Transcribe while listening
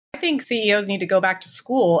think CEOs need to go back to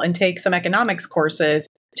school and take some economics courses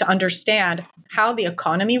to understand how the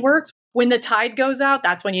economy works. When the tide goes out,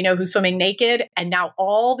 that's when you know who's swimming naked. And now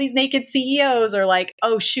all these naked CEOs are like,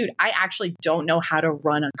 oh, shoot, I actually don't know how to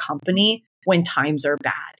run a company when times are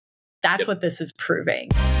bad. That's what this is proving.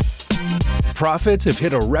 Profits have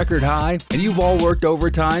hit a record high, and you've all worked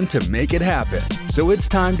overtime to make it happen. So it's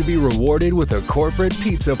time to be rewarded with a corporate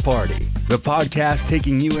pizza party. The podcast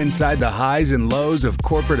taking you inside the highs and lows of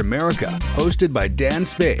corporate America, hosted by Dan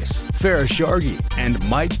Space, Farah Shargi, and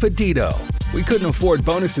Mike Petito. We couldn't afford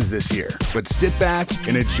bonuses this year, but sit back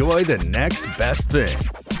and enjoy the next best thing.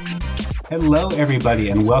 Hello, everybody,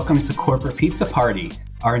 and welcome to Corporate Pizza Party,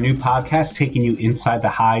 our new podcast taking you inside the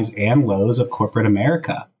highs and lows of corporate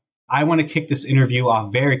America. I want to kick this interview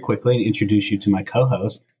off very quickly and introduce you to my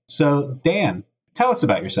co-host. So, Dan, tell us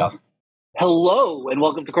about yourself. Hello, and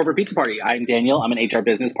welcome to Corporate Pizza Party. I'm Daniel. I'm an HR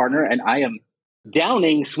business partner, and I am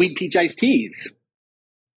downing sweet peach iced teas.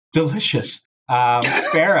 Delicious.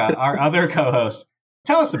 Farah, our other co-host,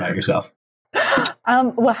 tell us about yourself.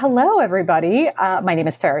 Well, hello, everybody. My name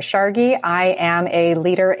is Farah Shargi. I am a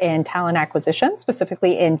leader in talent acquisition,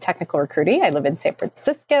 specifically in technical recruiting. I live in San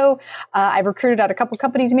Francisco. I've recruited at a couple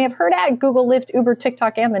companies you may have heard at: Google, Lyft, Uber,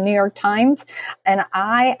 TikTok, and the New York Times. And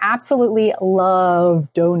I absolutely love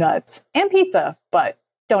donuts and pizza, but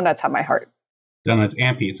donuts have my heart. Donuts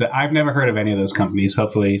and pizza. I've never heard of any of those companies.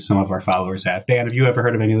 Hopefully some of our followers have. Dan, have you ever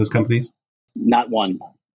heard of any of those companies? Not one.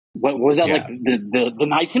 What was that, Yeah. like the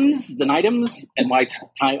items and my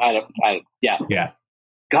time? Yeah.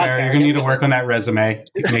 God, Farah, you're going to need to work on that resume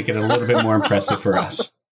to make it a little bit more impressive for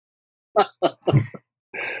us.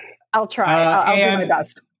 I'll try. I'll do my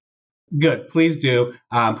best. Good. Please do.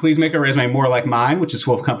 Please make a resume more like mine, which is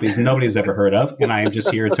full of companies nobody's ever heard of. And I am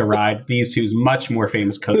just here to ride these two's much more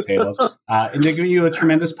famous coattails and to give you a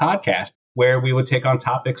tremendous podcast where we would take on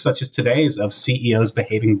topics such as today's of CEOs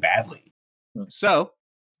behaving badly. So,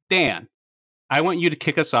 Dan, I want you to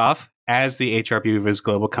kick us off as the HRP of his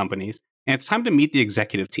global companies, and it's time to meet the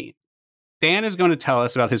executive team. Dan is going to tell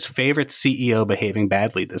us about his favorite CEO behaving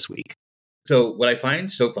badly this week. So what I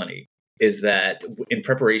find so funny is that in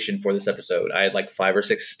preparation for this episode, I had like 5 or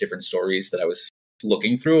 6 different stories that I was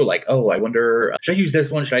looking through, like, oh, I wonder, should I use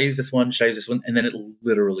this one? Should I use this one? Should I use this one? And then it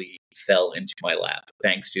literally fell into my lap,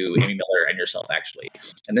 thanks to Amy Miller and yourself, actually.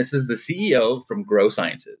 And this is the CEO from Grow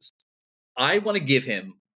Sciences. I want to give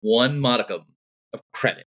him one modicum of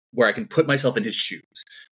credit where I can put myself in his shoes.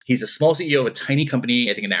 He's a small CEO of a tiny company,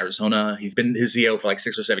 I think in Arizona. He's been his CEO for like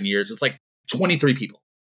 6 or 7 years. It's like 23 people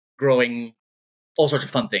growing all sorts of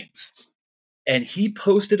fun things. And he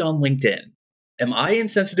posted on LinkedIn, am I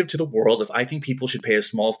insensitive to the world if I think people should pay a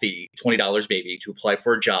small fee, $20 maybe, to apply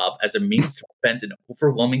for a job as a means to prevent an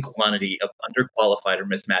overwhelming quantity of underqualified or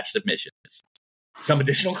mismatched submissions? Some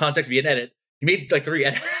additional context via an edit. He made like 3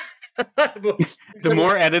 edits. The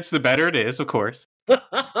more edits, the better it is, of course.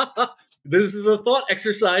 This is a thought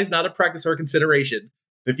exercise, not a practice or a consideration.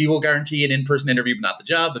 The fee will guarantee an in-person interview, but not the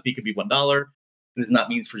job. The fee could be $1. It is not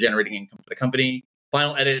means for generating income for the company.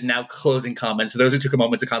 Final edit and now closing comments. So those who took a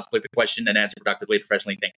moment to contemplate the question and answer productively,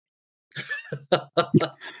 professionally, thank you.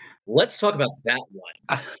 Let's talk about that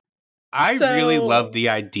one. I really love the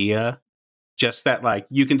idea, just that like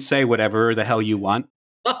you can say whatever the hell you want.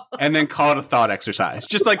 And then call it a thought exercise.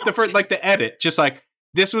 Just like the edit, just like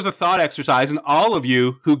this was a thought exercise, and all of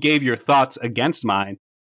you who gave your thoughts against mine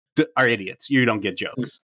are idiots. You don't get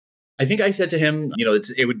jokes. I think I said to him,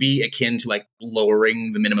 it would be akin to like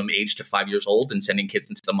lowering the minimum age to 5 years old and sending kids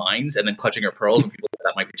into the mines and then clutching your pearls when people say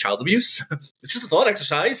that might be child abuse. It's just a thought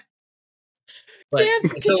exercise. But, Dan,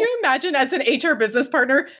 could you imagine as an HR business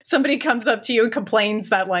partner, somebody comes up to you and complains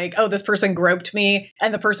that like, oh, this person groped me.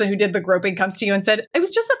 And the person who did the groping comes to you and said, it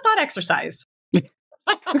was just a thought exercise.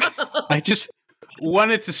 I just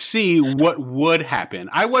wanted to see what would happen.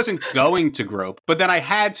 I wasn't going to grope, but then I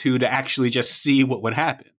had to actually just see what would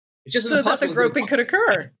happen. It's just so that the groping could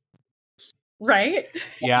occur. Right?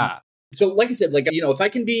 Yeah. So like I said, if I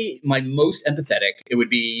can be my most empathetic, it would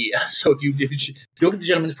be, so if you look at the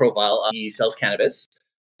gentleman's profile, he sells cannabis.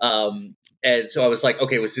 And so I was like,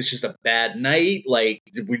 okay, was this just a bad night? Like,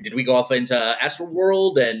 did we go off into Astral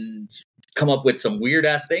World and come up with some weird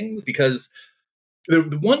ass things? Because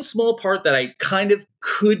the one small part that I kind of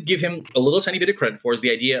could give him a little tiny bit of credit for is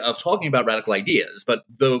the idea of talking about radical ideas. But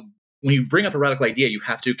when you bring up a radical idea, you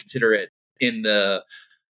have to consider it in the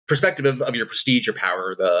perspective of your prestige, your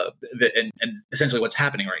power, and essentially what's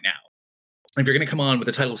happening right now. If you're going to come on with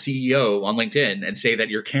the title CEO on LinkedIn and say that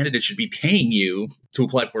your candidate should be paying you to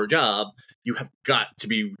apply for a job, you have got to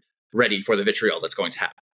be ready for the vitriol that's going to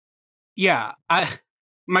happen. Yeah,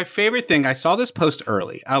 My favorite thing, I saw this post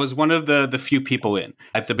early. I was one of the few people in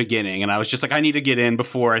at the beginning, and I was just like, I need to get in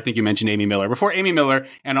before, I think you mentioned Amy Miller, before Amy Miller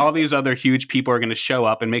and all these other huge people are going to show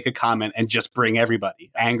up and make a comment and just bring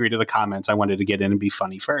everybody angry to the comments. I wanted to get in and be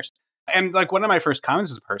funny first. And like one of my first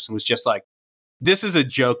comments as a person was just like, this is a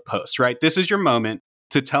joke post, right? This is your moment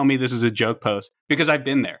to tell me this is a joke post because I've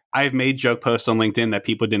been there. I've made joke posts on LinkedIn that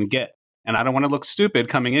people didn't get. And I don't want to look stupid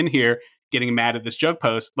coming in here getting mad at this joke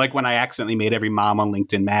post, like when I accidentally made every mom on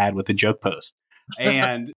LinkedIn mad with a joke post.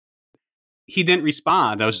 And he didn't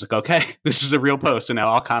respond. I was just like, okay, this is a real post. And now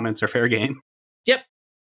all comments are fair game. Yep.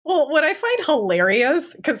 Well, what I find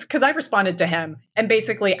hilarious, because I responded to him and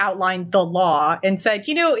basically outlined the law and said,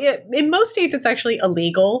 in most states, it's actually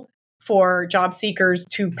illegal for job seekers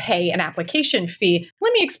to pay an application fee.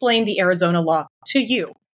 Let me explain the Arizona law to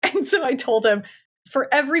you. And so I told him, for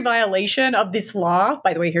every violation of this law,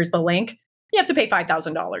 by the way, here's the link, you have to pay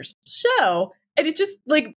 $5,000. So, and it just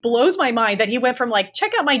like blows my mind that he went from like,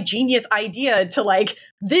 check out my genius idea to like,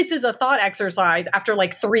 this is a thought exercise after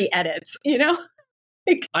like 3 edits,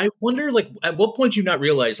 Like, I wonder, like, at what point do you not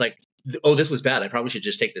realize, like, oh, this was bad. I probably should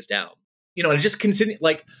just take this down. And just continue,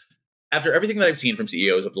 like, after everything that I've seen from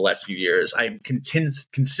CEOs over the last few years, I'm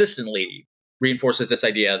consistently reinforces this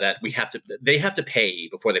idea that they have to pay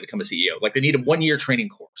before they become a CEO. Like they need a 1-year training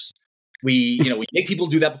course. We make people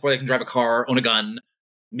do that before they can drive a car, own a gun.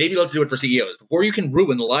 Maybe let's do it for CEOs. Before you can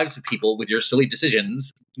ruin the lives of people with your silly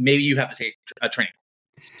decisions, maybe you have to take a training.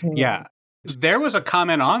 Yeah. There was a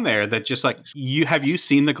comment on there that just like, have you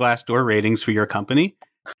seen the Glassdoor ratings for your company?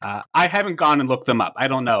 I haven't gone and looked them up. I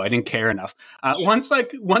don't know. I didn't care enough. Once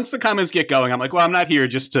the comments get going, I'm like, well, I'm not here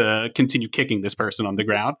just to continue kicking this person on the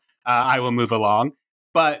ground. I will move along.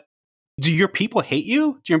 But do your people hate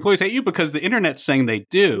you? Do your employees hate you? Because the internet's saying they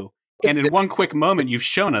do. And in one quick moment, you've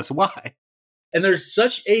shown us why. And there's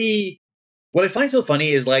what I find so funny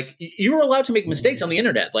is like, you're allowed to make mistakes on the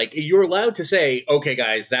internet. Like you're allowed to say, okay,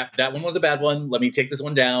 guys, that one was a bad one. Let me take this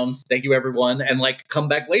one down. Thank you, everyone. And like come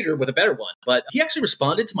back later with a better one. But he actually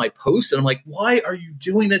responded to my post and I'm like, why are you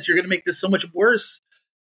doing this? You're going to make this so much worse.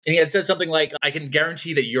 And he had said something like, I can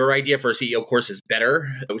guarantee that your idea for a CEO course is better.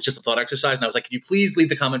 It was just a thought exercise. And I was like, can you please leave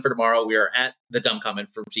the comment for tomorrow? We are at the dumb comment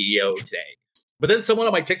from CEO today. But then someone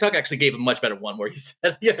on my TikTok actually gave a much better one where he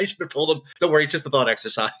said, yeah, I should have told him, don't worry, it's just a thought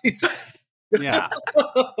exercise. Yeah.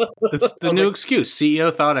 It's the new excuse.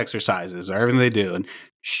 CEO thought exercises are everything they do. And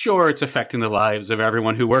sure, it's affecting the lives of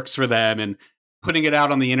everyone who works for them and putting it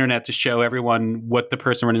out on the internet to show everyone what the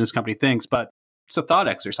person running this company thinks. But it's a thought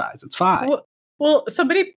exercise. It's fine. Well,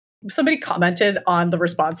 somebody commented on the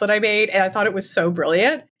response that I made, and I thought it was so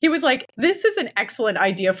brilliant. He was like, this is an excellent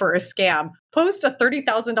idea for a scam. Post a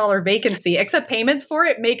 $30,000 vacancy, accept payments for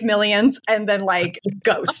it, make millions, and then like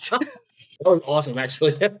ghost. That was awesome,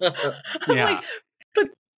 actually. I'm like, but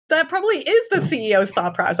that probably is the CEO's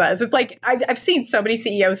thought process. It's like, I've seen so many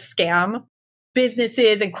CEOs scam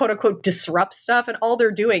businesses and quote unquote disrupt stuff, and all they're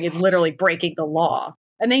doing is literally breaking the law.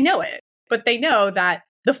 And they know it, but they know that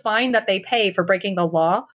the fine that they pay for breaking the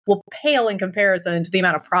law will pale in comparison to the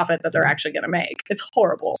amount of profit that they're actually going to make. It's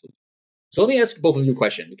horrible. So let me ask both of you a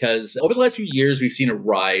question, because over the last few years, we've seen a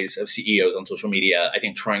rise of CEOs on social media, I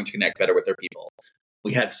think, trying to connect better with their people.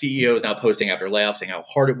 We have CEOs now posting after layoffs saying how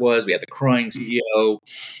hard it was. We had the crying CEO.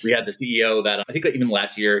 We had the CEO that I think that even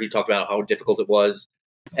last year, he talked about how difficult it was.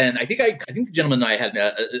 And I think the gentleman and I had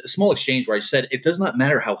a small exchange where I said, it does not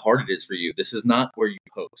matter how hard it is for you. This is not where you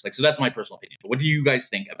post. Like, so that's my personal opinion. But what do you guys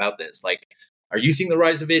think about this? Like, are you seeing the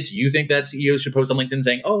rise of it? Do you think that CEOs should post on LinkedIn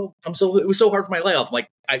saying, oh, it was so hard for my layoff? Like,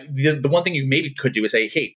 the one thing you maybe could do is say,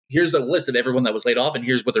 hey, here's a list of everyone that was laid off and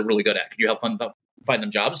here's what they're really good at. Can you help find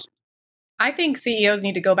them jobs? I think CEOs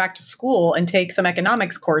need to go back to school and take some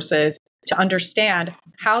economics courses to understand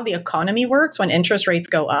how the economy works when interest rates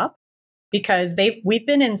go up. Because we've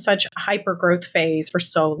been in such a hyper growth phase for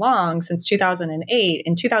so long, since 2008.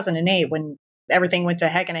 In 2008, when everything went to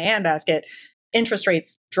heck in a handbasket, interest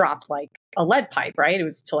rates dropped like a lead pipe, right? It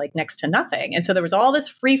was to like next to nothing. And so there was all this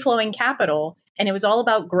free flowing capital and it was all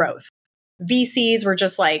about growth. VCs were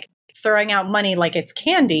just like throwing out money like it's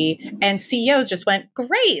candy, and CEOs just went,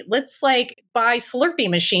 great, let's like buy Slurpee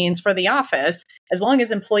machines for the office as long as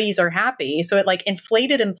employees are happy. So it like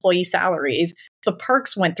inflated employee salaries. The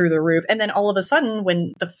perks went through the roof. And then all of a sudden,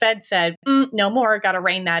 when the Fed said, no more, got to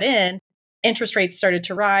rein that in, interest rates started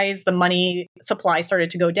to rise. The money supply started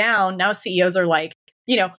to go down. Now CEOs are like,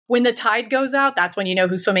 when the tide goes out, that's when you know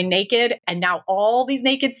who's swimming naked. And now all these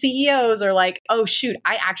naked CEOs are like, oh, shoot,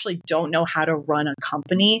 I actually don't know how to run a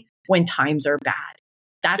company when times are bad.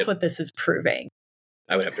 That's what this is proving.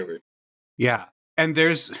 I would have to agree. Yeah. And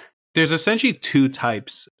there's essentially 2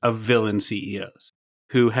 types of villain CEOs.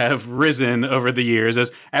 who have risen over the years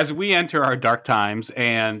as we enter our dark times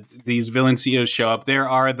and these villain CEOs show up. There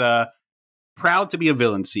are the proud to be a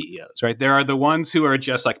villain CEOs, right? There are the ones who are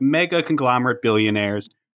just like mega conglomerate billionaires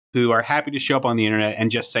who are happy to show up on the internet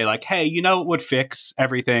and just say like, hey, you know what would fix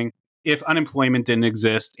everything if unemployment didn't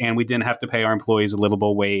exist and we didn't have to pay our employees a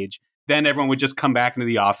livable wage? Then everyone would just come back into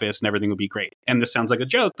the office and everything would be great. And this sounds like a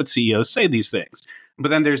joke, but CEOs say these things. But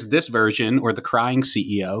then there's this version, or the crying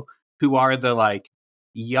CEO, who are the like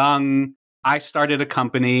young, I started a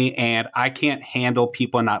company and I can't handle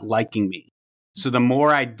people not liking me. So the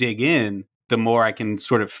more I dig in, the more I can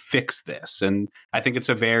sort of fix this. And I think it's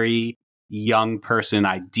a very young person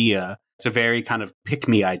idea. It's a very kind of pick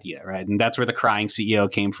me idea, right? And that's where the crying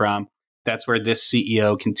CEO came from. That's where this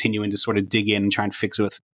CEO continuing to sort of dig in and try and fix it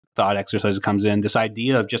with thought exercises comes in. This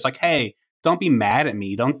idea of just like, hey, don't be mad at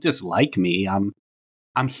me. Don't dislike me. I'm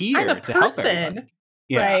here I'm a to help person, everybody.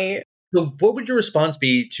 Yeah. right? So what would your response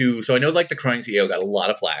be to, so I know like the crying CEO got a lot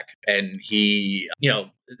of flack and he,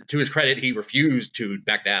 to his credit, he refused to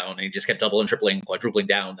back down and he just kept doubling, tripling, quadrupling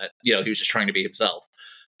down that, he was just trying to be himself.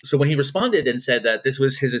 So when he responded and said that this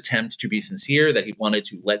was his attempt to be sincere, that he wanted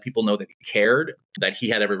to let people know that he cared, that he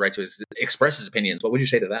had every right to express his opinions, what would you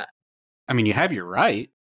say to that? I mean, you have your right,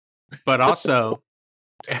 but also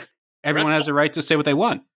everyone has a right to say what they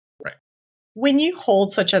want. Right. When you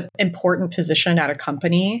hold such an important position at a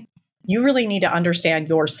company, you really need to understand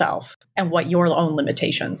yourself and what your own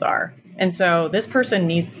limitations are. And so this person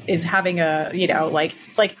is having a,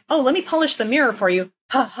 oh, let me polish the mirror for you.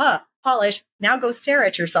 Ha ha, polish. Now go stare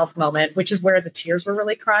at yourself moment, which is where the tears were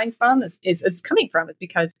really crying from, is coming from, is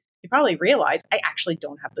because you probably realize I actually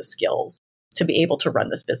don't have the skills to be able to run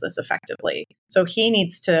this business effectively. So he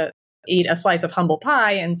needs to eat a slice of humble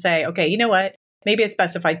pie and say, okay, you know what? Maybe it's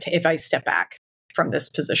best if I step back from this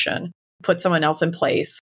position, put someone else in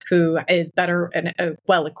place who is better and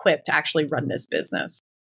well equipped to actually run this business.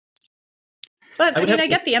 But I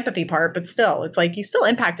get the empathy part, but still, it's like you still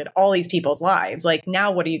impacted all these people's lives. Like,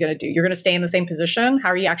 now what are you going to do? You're going to stay in the same position? How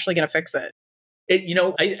are you actually going to fix it?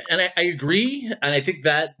 I agree. And I think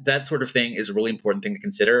that sort of thing is a really important thing to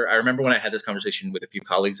consider. I remember when I had this conversation with a few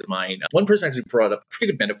colleagues of mine, one person actually brought up a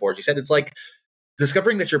pretty good metaphor. She said it's like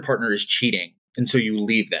discovering that your partner is cheating. And so you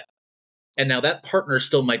leave them. And now that partner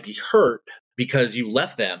still might be hurt because you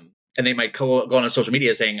left them. And they might go on social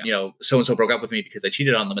media saying, so-and-so broke up with me because I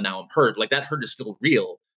cheated on them and now I'm hurt. Like, that hurt is still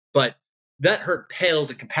real. But that hurt pales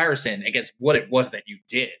in comparison against what it was that you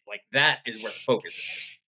did. Like, that is where the focus is.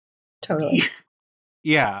 Totally.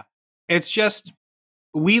 Yeah. It's just,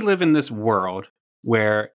 we live in this world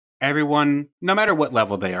where everyone, no matter what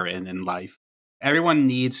level they are in life, everyone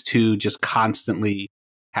needs to just constantly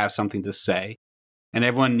have something to say. And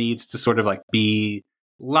everyone needs to sort of like be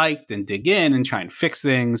liked and dig in and try and fix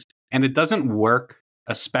things. And it doesn't work,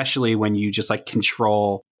 especially when you just like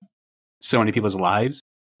control so many people's lives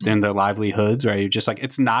and their livelihoods, right? You're just like,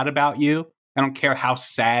 it's not about you. I don't care how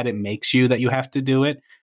sad it makes you that you have to do it.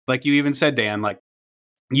 Like you even said, Dan, like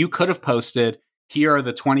you could have posted, here are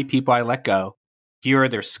the 20 people I let go. Here are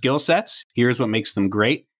their skill sets. Here's what makes them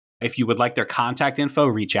great. If you would like their contact info,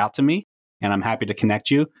 reach out to me and I'm happy to connect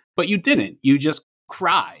you. But you didn't. You just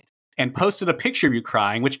cried and posted a picture of you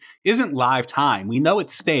crying, which isn't live time. We know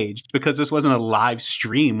it's staged because this wasn't a live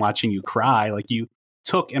stream watching you cry. Like, you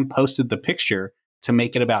took and posted the picture to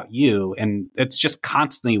make it about you. And it's just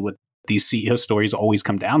constantly what these CEO stories always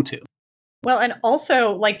come down to. Well, and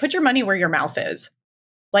also, like, put your money where your mouth is.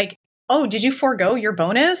 Like, oh, did you forego your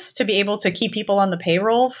bonus to be able to keep people on the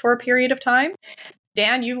payroll for a period of time?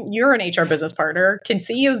 Dan, you're an HR business partner. Can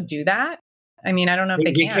CEOs do that? I mean, I don't know if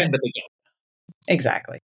they can. But they can't.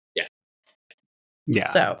 Exactly. Yeah.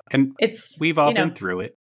 So and it's, we've all been through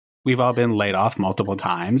it. We've all been laid off multiple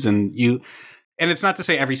times. And it's not to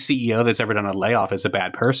say every CEO that's ever done a layoff is a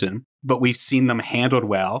bad person, but we've seen them handled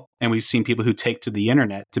well. And we've seen people who take to the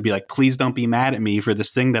internet to be like, please don't be mad at me for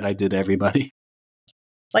this thing that I did to everybody.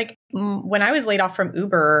 Like when I was laid off from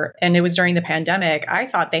Uber and it was during the pandemic, I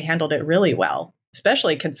thought they handled it really well,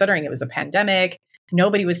 especially considering it was a pandemic.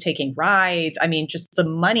 Nobody was taking rides. I mean, just the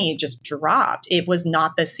money just dropped. It was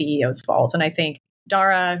not the CEO's fault. And I think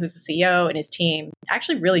Dara, who's the CEO, and his team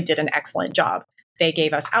actually really did an excellent job. They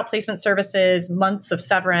gave us outplacement services, months of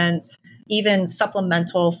severance, even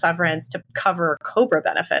supplemental severance to cover COBRA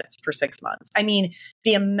benefits for 6 months. I mean,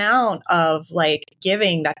 the amount of like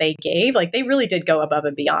giving that they gave, like they really did go above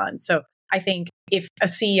and beyond. So I think if a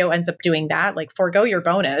CEO ends up doing that, like forego your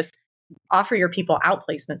bonus, offer your people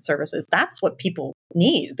outplacement services, that's what people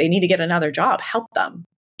need. They need to get another job. Help them.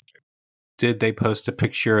 Did they post a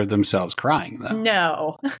picture of themselves crying, though?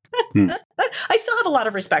 No. I still have a lot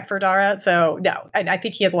of respect for Dara, so no. I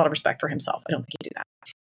think he has a lot of respect for himself. I don't think he'd do that.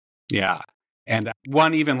 Yeah. And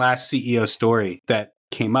one even last CEO story that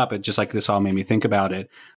came up, it just like this all made me think about it.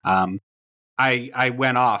 I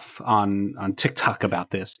went off on TikTok about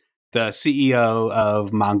this. The CEO of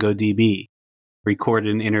MongoDB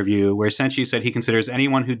recorded an interview where essentially he said he considers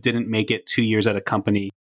anyone who didn't make it 2 years at a company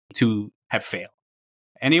to have failed.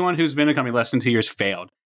 Anyone who's been in a company less than 2 years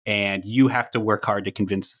failed, and you have to work hard to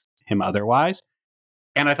convince him otherwise.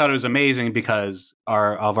 And I thought it was amazing because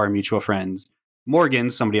of our mutual friends,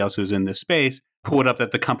 Morgan, somebody else who's in this space, pulled up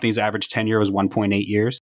that the company's average tenure was 1.8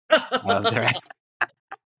 years.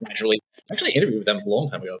 Naturally, actually interviewed with them a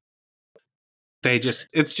long time ago.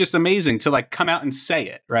 It's just amazing to like come out and say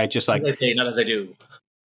it, right? Just like as I say, not as I do.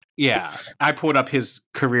 Yeah, I pulled up his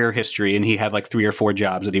career history, and he had like 3 or 4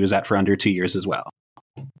 jobs that he was at for under 2 years as well.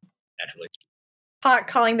 Naturally. Pot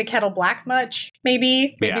calling the kettle black much,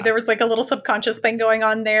 maybe there was like a little subconscious thing going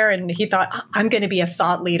on there, and he thought, I'm going to be a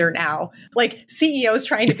thought leader now. Like CEOs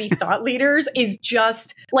trying to be thought leaders is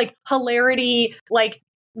just like hilarity, like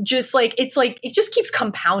just like it's like it just keeps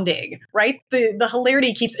compounding, right? The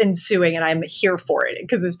hilarity keeps ensuing, and I'm here for it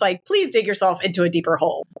because it's like, please dig yourself into a deeper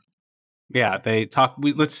hole. Yeah, they talk.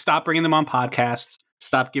 Let's stop bringing them on podcasts.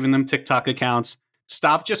 Stop giving them TikTok accounts.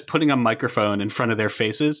 Stop just putting a microphone in front of their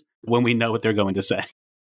faces when we know what they're going to say.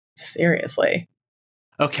 Seriously.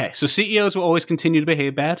 Okay, so CEOs will always continue to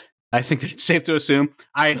behave bad. I think it's safe to assume.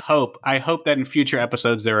 I hope that in future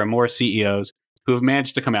episodes there are more CEOs who have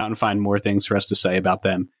managed to come out and find more things for us to say about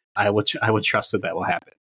them. I would trust that will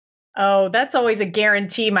happen. Oh, that's always a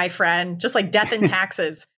guarantee, my friend. Just like death and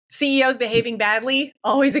taxes. CEOs behaving badly,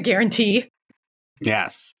 always a guarantee.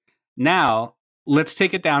 Yes. Now, let's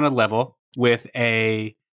take it down a level with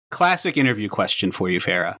a classic interview question for you,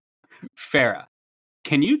 Farah. Farah,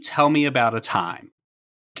 can you tell me about a time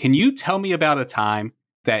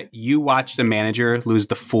that you watched a manager lose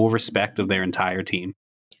the full respect of their entire team?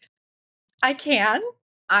 I can.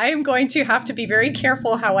 I'm going to have to be very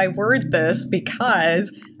careful how I word this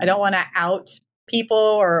because I don't want to out people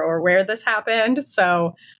or where this happened.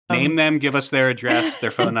 So name them, give us their address,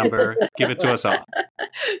 their phone number, give it to us all.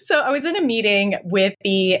 So I was in a meeting with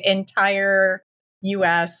the entire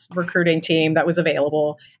US recruiting team that was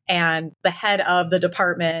available, and the head of the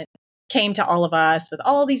department came to all of us with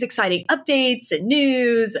all these exciting updates and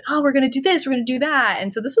news. Oh, we're going to do this, we're going to do that.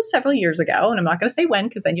 And so this was several years ago, and I'm not going to say when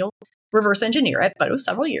because then you'll reverse engineer it, but it was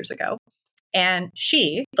several years ago. And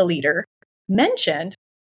she, the leader, mentioned,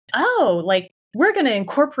 we're going to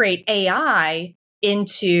incorporate AI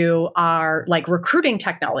into our like recruiting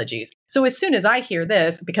technologies. So as soon as I hear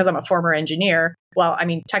this, because I'm a former engineer, well, I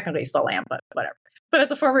mean, technically still am, but whatever. But as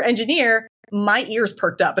a former engineer, my ears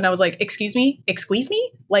perked up and I was like, excuse me?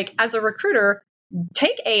 Like as a recruiter,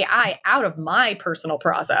 take AI out of my personal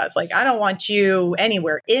process. Like I don't want you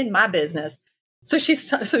anywhere in my business. So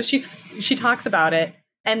she talks about it.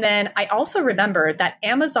 And then I also remember that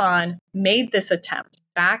Amazon made this attempt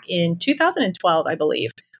back in 2012, I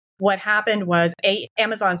believe. What happened was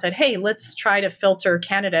Amazon said, hey, let's try to filter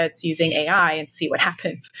candidates using AI and see what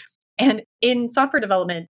happens. And in software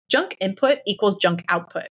development, junk input equals junk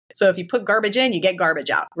output. So if you put garbage in, you get garbage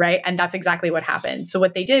out, right? And that's exactly what happened. So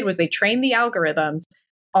what they did was they trained the algorithms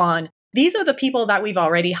on these are the people that we've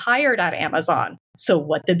already hired at Amazon. So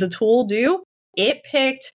what did the tool do? It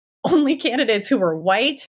picked only candidates who were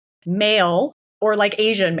white, male, or like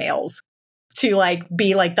Asian males to like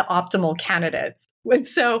be like the optimal candidates. And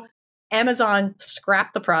so Amazon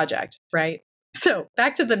scrapped the project, right? So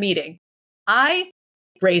back to the meeting. I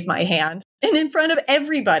raise my hand and in front of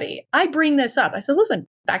everybody, I bring this up. I said, listen,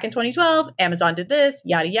 back in 2012, Amazon did this,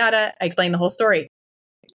 yada, yada. I explained the whole story.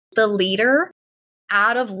 The leader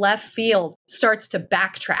out of left field starts to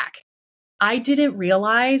backtrack. I didn't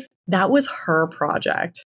realize that was her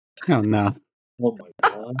project. Oh, no. Oh, my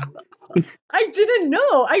God. I didn't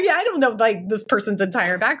know. I don't know like this person's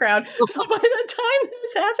entire background. So by the time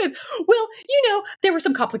this happened, well, there were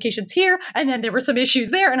some complications here and then there were some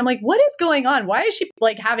issues there. And I'm like, what is going on? Why is she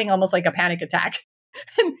like having almost like a panic attack?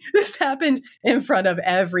 And this happened in front of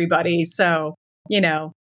everybody. So,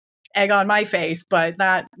 egg on my face. But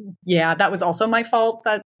that was also my fault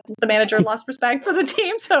that the manager lost respect for the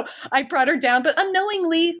team. So I brought her down, but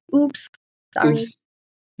unknowingly, oops. Sorry. Oops.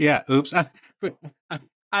 Yeah, oops.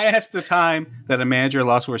 I asked the time that a manager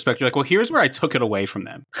lost respect. You're like, well, here's where I took it away from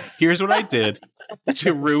them. Here's what I did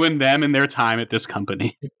to ruin them and their time at this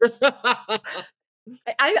company.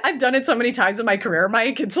 I've done it so many times in my career,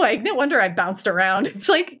 Mike. It's like, no wonder I bounced around. It's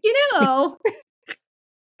like,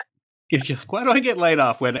 You're like, why do I get laid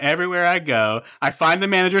off when everywhere I go, I find the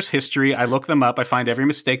manager's history, I look them up, I find every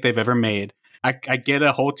mistake they've ever made. I get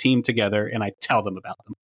a whole team together and I tell them about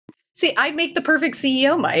them. See, I'd make the perfect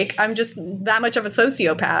CEO, Mike. I'm just that much of a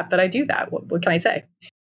sociopath that I do that. What can I say?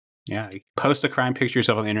 Yeah, you post a crime picture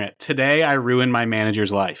yourself on the internet. Today, I ruined my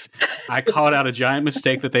manager's life. I called out a giant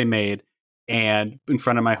mistake that they made and in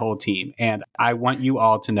front of my whole team. And I want you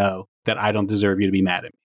all to know that I don't deserve you to be mad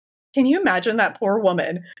at me. Can you imagine that poor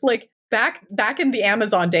woman? Like back in the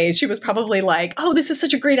Amazon days, she was probably like, "Oh, this is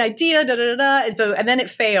such a great idea," da da da, and then it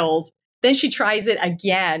fails. Then she tries it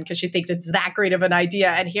again because she thinks it's that great of an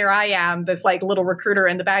idea. And here I am, this like little recruiter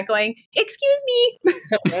in the back going, "Excuse me."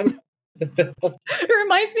 It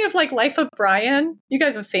reminds me of like Life of Brian. You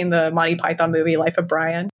guys have seen the Monty Python movie, Life of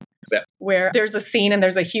Brian, where there's a scene and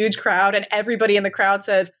there's a huge crowd and everybody in the crowd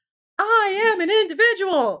says, "I am an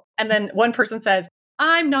individual." And then one person says,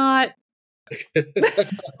 "I'm not."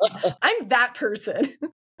 I'm that person.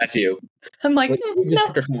 That's you. I'm like,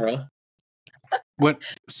 no.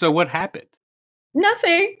 What happened?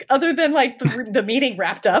 Nothing other than like the meeting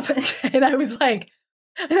wrapped up. And I was like,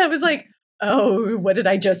 oh, what did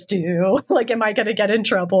I just do? Like, am I going to get in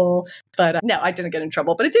trouble? But no, I didn't get in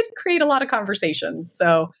trouble, but it did create a lot of conversations.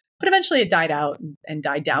 So, but eventually it died out and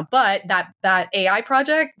died down. But that AI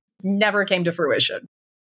project never came to fruition.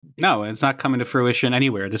 No, it's not coming to fruition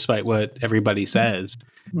anywhere, despite what everybody says.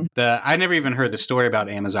 I never even heard the story about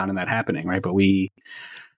Amazon and that happening, right? But we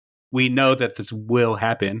know that this will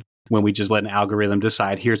happen when we just let an algorithm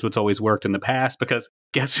decide here's what's always worked in the past, because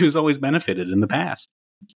guess who's always benefited in the past?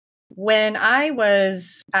 When I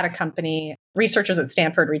was at a company, researchers at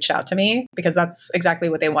Stanford reached out to me because that's exactly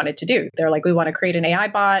what they wanted to do. They're like, we want to create an AI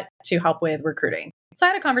bot to help with recruiting. So I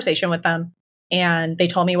had a conversation with them and they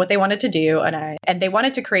told me what they wanted to do. And they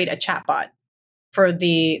wanted to create a chat bot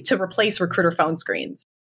to replace recruiter phone screens.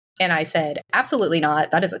 And I said, absolutely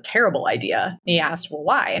not. That is a terrible idea. And he asked, well,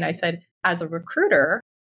 why? And I said, as a recruiter,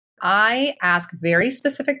 I ask very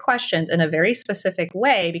specific questions in a very specific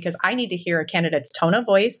way because I need to hear a candidate's tone of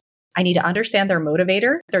voice. I need to understand their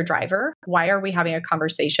motivator, their driver. Why are we having a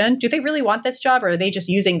conversation? Do they really want this job, or are they just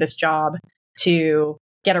using this job to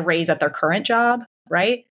get a raise at their current job,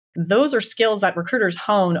 right? Those are skills that recruiters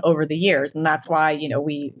hone over the years. And that's why,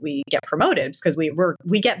 we get promoted because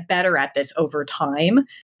we get better at this over time.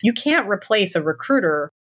 You can't replace a recruiter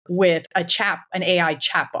with an AI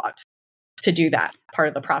chatbot to do that part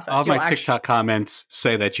of the process. All my TikTok comments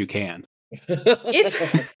say that you can.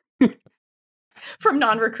 It's from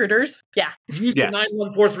non-recruiters. Yeah. Use the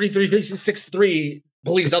 9143363,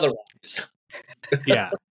 police otherwise. Yeah.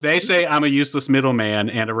 They say I'm a useless middleman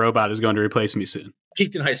and a robot is going to replace me soon.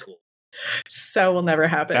 Peaked in high school. So will never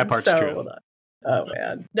happen. That part's true. Oh,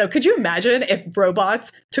 man. No, could you imagine if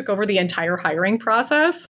robots took over the entire hiring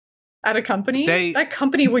process at a company? That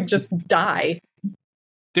company would just die.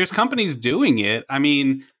 There's companies doing it. I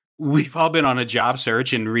mean, we've all been on a job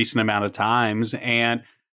search in recent amount of times, and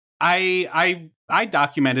I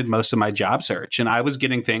documented most of my job search, and I was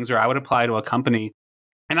getting things, or I would apply to a company,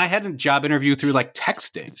 and I had a job interview through like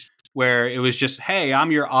texting, where it was just, hey,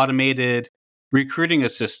 I'm your automated recruiting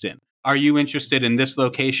assistant. Are you interested in this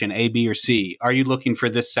location, A, B, or C? Are you looking for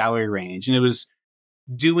this salary range? And it was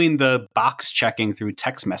doing the box checking through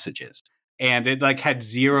text messages. And it like had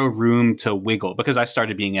zero room to wiggle because I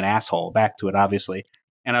started being an asshole. Back to it, obviously.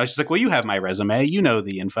 And I was just like, well, you have my resume. You know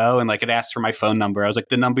the info. And like it asked for my phone number. I was like,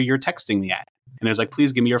 the number you're texting me at. And it was like,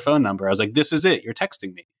 please give me your phone number. I was like, this is it. You're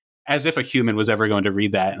texting me. As if a human was ever going to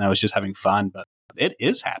read that. And I was just having fun. But it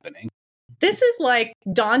is happening. This is like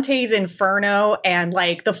Dante's Inferno and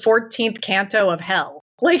like the 14th canto of hell.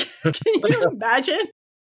 Like, can you imagine?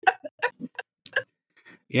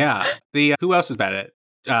 Yeah. Who else is bad at it?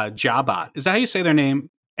 Jobbot. Is that how you say their name?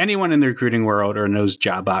 Anyone in the recruiting world or knows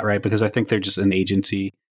Jobbot, right? Because I think they're just an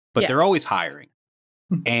agency, but they're always hiring.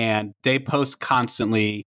 And they post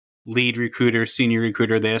constantly lead recruiter, senior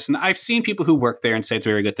recruiter, this. And I've seen people who work there and say it's a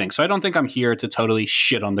very good thing. So I don't think I'm here to totally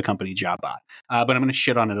shit on the company Jobbot, but I'm going to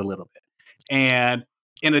shit on it a little bit. And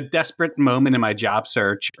in a desperate moment in my job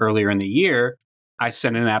search earlier in the year, I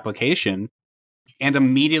sent in an application and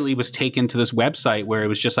immediately was taken to this website where it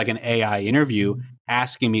was just like an AI interview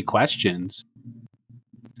asking me questions.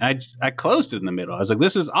 And I closed it in the middle. I was like,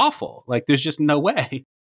 this is awful. Like, there's just no way.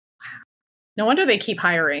 No wonder they keep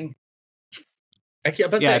hiring.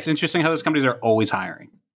 It's interesting how those companies are always hiring.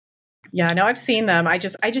 Yeah, no, I've seen them. I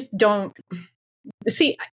just don't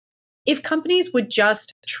see. If companies would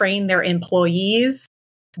just train their employees,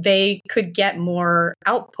 they could get more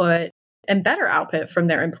output and better output from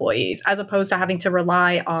their employees, as opposed to having to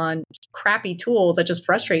rely on crappy tools that just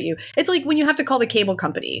frustrate you. It's like when you have to call the cable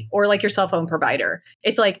company or like your cell phone provider.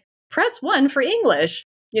 It's like, press 1 for English,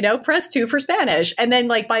 press 2 for Spanish. And then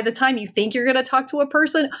like by the time you think you're going to talk to a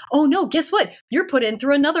person, oh no, guess what? You're put in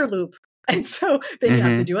through another loop. And so then you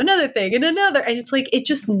have to do another thing and another. And it's like, it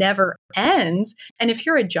just never ends. And if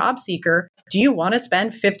you're a job seeker, do you want to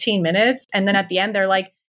spend 15 minutes? And then at the end, they're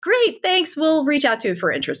like, great, thanks. We'll reach out to you if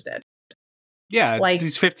we're interested. Yeah, like,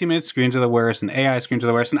 these 15-minute screens are the worst, and AI screens are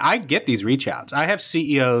the worst. And I get these reach outs. I have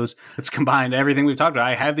CEOs that's combined everything we've talked about.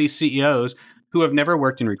 I have these CEOs who have never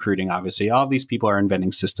worked in recruiting, obviously. All of these people are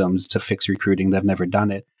inventing systems to fix recruiting. They've never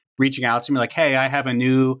done it. Reaching out to me like, hey, I have a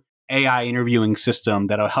new AI interviewing system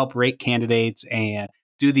that'll help rate candidates and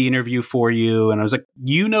do the interview for you. And I was like,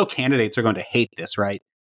 candidates are going to hate this, right?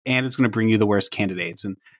 And it's going to bring you the worst candidates.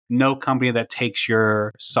 And no company that takes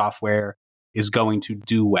your software is going to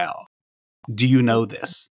do well. Do you know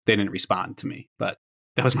this? They didn't respond to me, but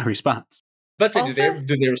that was my response. But do they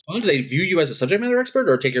respond? Do they view you as a subject matter expert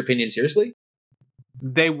or take your opinion seriously?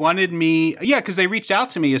 They wanted me, because they reached out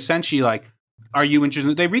to me essentially like, are you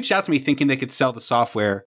interested? They reached out to me thinking they could sell the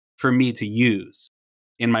software for me to use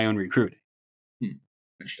in my own recruiting.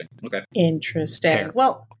 Interesting. Okay. Interesting. Fair.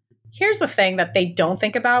 Well, here's the thing that they don't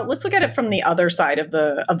think about. Let's look at it from the other side of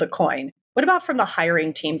the coin. What about from the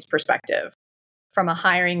hiring team's perspective? From a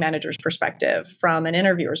hiring manager's perspective, from an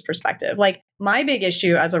interviewer's perspective? Like, my big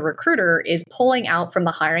issue as a recruiter is pulling out from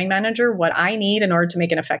the hiring manager what I need in order to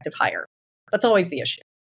make an effective hire. That's always the issue,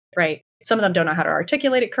 right? Some of them don't know how to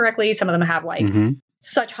articulate it correctly. Some of them have like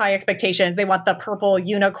such high expectations. They want the purple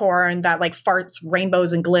unicorn that like farts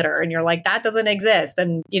rainbows and glitter. And you're like, that doesn't exist.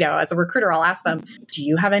 And, as a recruiter, I'll ask them, do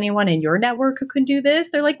you have anyone in your network who can do this?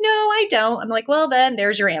 They're like, no, I don't. I'm like, well, then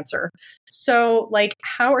there's your answer. So like,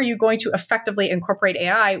 how are you going to effectively incorporate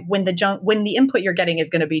AI when the input you're getting is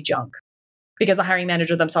going to be junk? Because the hiring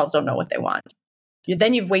manager themselves don't know what they want.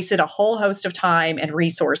 Then you've wasted a whole host of time and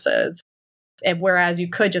resources. And whereas you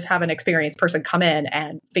could just have an experienced person come in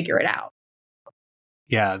and figure it out.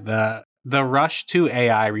 Yeah, the rush to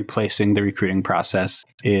AI replacing the recruiting process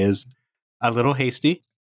is a little hasty.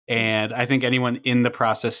 And I think anyone in the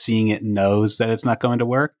process seeing it knows that it's not going to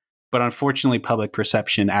work. But unfortunately, public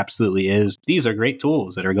perception absolutely is. These are great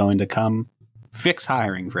tools that are going to come fix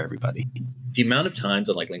hiring for everybody. The amount of times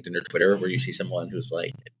on like LinkedIn or Twitter where you see someone who's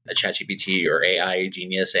like a ChatGPT or AI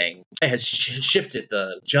genius saying it has shifted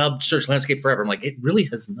the job search landscape forever. I'm like, it really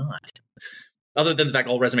has not. Other than the fact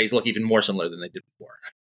all resumes look even more similar than they did before.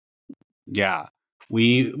 Yeah,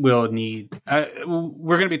 we will need.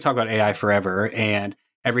 We're going to be talking about AI forever, and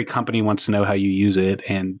every company wants to know how you use it.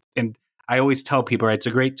 And I always tell people, right, it's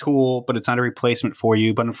a great tool, but it's not a replacement for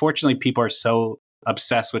you. But unfortunately, people are so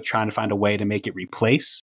obsessed with trying to find a way to make it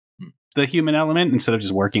replace the human element instead of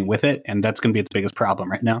just working with it. And that's going to be its biggest problem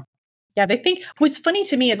right now. Yeah, they think what's funny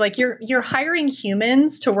to me is like you're hiring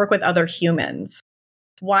humans to work with other humans.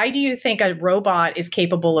 Why do you think a robot is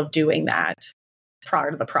capable of doing that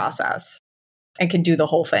prior to the process and can do the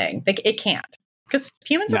whole thing? It can't, because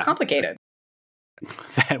humans are complicated.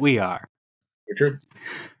 That we are. You're true.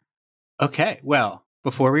 Okay, well,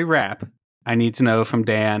 before we wrap, I need to know from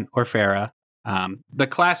Dan or Farah, the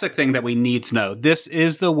classic thing that we need to know. This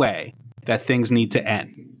is the way that things need to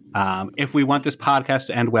end. If we want this podcast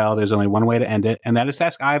to end well, there's only one way to end it, and that is to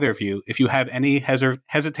ask either of you if you have any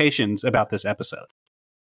hesitations about this episode.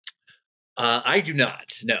 I do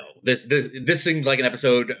not. No, this seems like an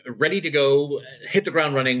episode ready to go, hit the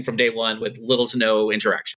ground running from day one with little to no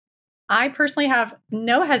interaction. I personally have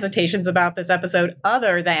no hesitations about this episode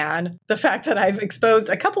other than the fact that I've exposed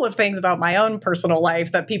a couple of things about my own personal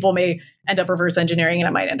life that people may end up reverse engineering and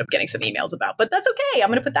I might end up getting some emails about. But that's okay. I'm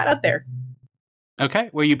going to put that out there. Okay.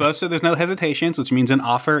 Well, you both said there's no hesitations, which means an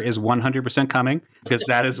offer is 100% coming, because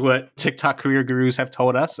that is what TikTok career gurus have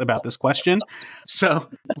told us about this question. So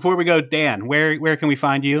before we go, Dan, where can we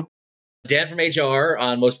find you? Dan from HR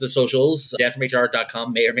on most of the socials.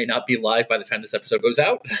 danfromhr.com may or may not be live by the time this episode goes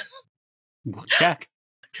out. We'll check.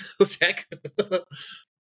 We'll check.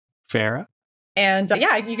 Farah? And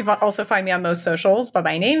you can also find me on most socials by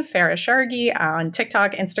my name, Farah Shargi, on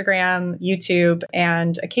TikTok, Instagram, YouTube,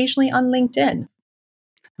 and occasionally on LinkedIn.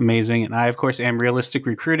 Amazing. And I, of course, am Realistic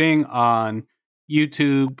Recruiting on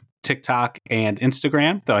YouTube, TikTok, and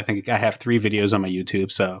Instagram, though I think I have 3 videos on my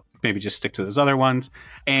YouTube, so maybe just stick to those other ones.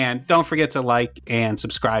 And don't forget to like and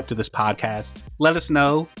subscribe to this podcast. Let us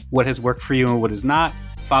know what has worked for you and what has not.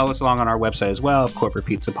 Follow us along on our website as well,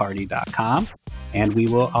 corporatepizzaparty.com. And we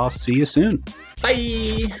will all see you soon.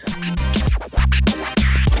 Bye.